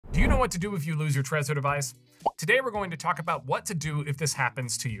Do you know what to do if you lose your Trezor device? Today we're going to talk about what to do if this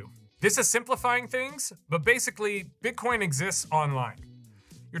happens to you. This is simplifying things, but basically, Bitcoin exists online.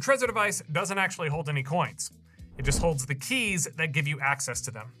 Your Trezor device doesn't actually hold any coins. It just holds the keys that give you access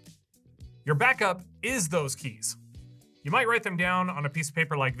to them. Your backup is those keys. You might write them down on a piece of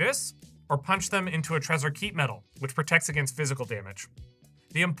paper like this, or punch them into a Trezor Keep medal, which protects against physical damage.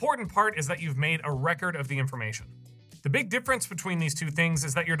 The important part is that you've made a record of the information. The big difference between these two things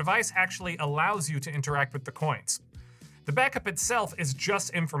is that your device actually allows you to interact with the coins. The backup itself is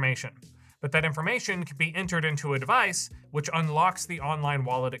just information, but that information can be entered into a device which unlocks the online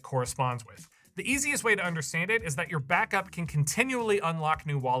wallet it corresponds with. The easiest way to understand it is that your backup can continually unlock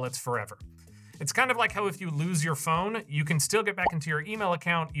new wallets forever. It's kind of like how if you lose your phone, you can still get back into your email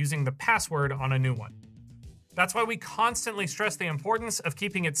account using the password on a new one. That's why we constantly stress the importance of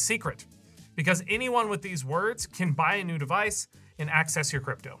keeping it secret, because anyone with these words can buy a new device and access your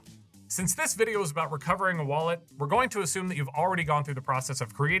crypto. Since this video is about recovering a wallet, we're going to assume that you've already gone through the process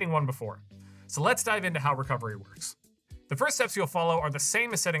of creating one before. So let's dive into how recovery works. The first steps you'll follow are the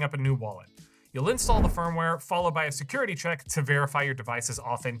same as setting up a new wallet. You'll install the firmware, followed by a security check to verify your device's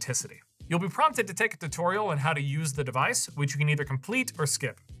authenticity. You'll be prompted to take a tutorial on how to use the device, which you can either complete or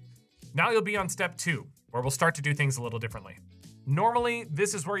skip. Now you'll be on step 2, where we'll start to do things a little differently. Normally,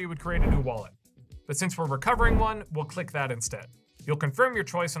 this is where you would create a new wallet, but since we're recovering one, we'll click that instead. You'll confirm your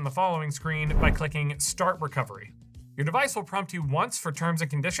choice on the following screen by clicking Start Recovery. Your device will prompt you once for terms and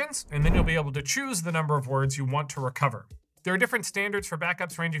conditions, and then you'll be able to choose the number of words you want to recover. There are different standards for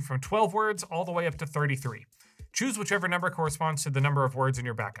backups ranging from 12 words all the way up to 33. Choose whichever number corresponds to the number of words in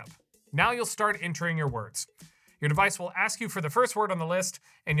your backup. Now you'll start entering your words. Your device will ask you for the first word on the list,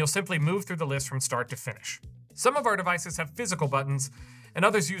 and you'll simply move through the list from start to finish. Some of our devices have physical buttons, and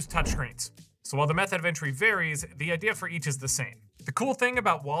others use touchscreens. So while the method of entry varies, the idea for each is the same. The cool thing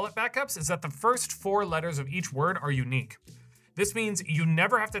about wallet backups is that the first 4 letters of each word are unique. This means you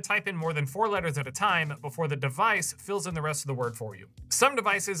never have to type in more than 4 letters at a time before the device fills in the rest of the word for you. Some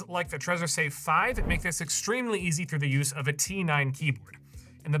devices, like the Trezor Safe 5, make this extremely easy through the use of a T9 keyboard.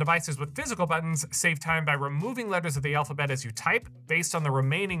 And the devices with physical buttons save time by removing letters of the alphabet as you type based on the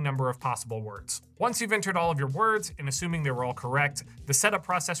remaining number of possible words. Once you've entered all of your words, and assuming they were all correct, the setup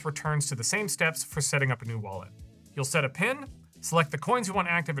process returns to the same steps for setting up a new wallet. You'll set a PIN, select the coins you want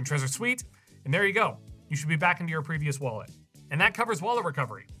active in Trezor Suite, and there you go. You should be back into your previous wallet. And that covers wallet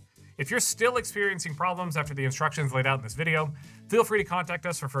recovery. If you're still experiencing problems after the instructions laid out in this video, feel free to contact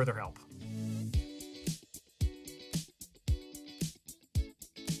us for further help.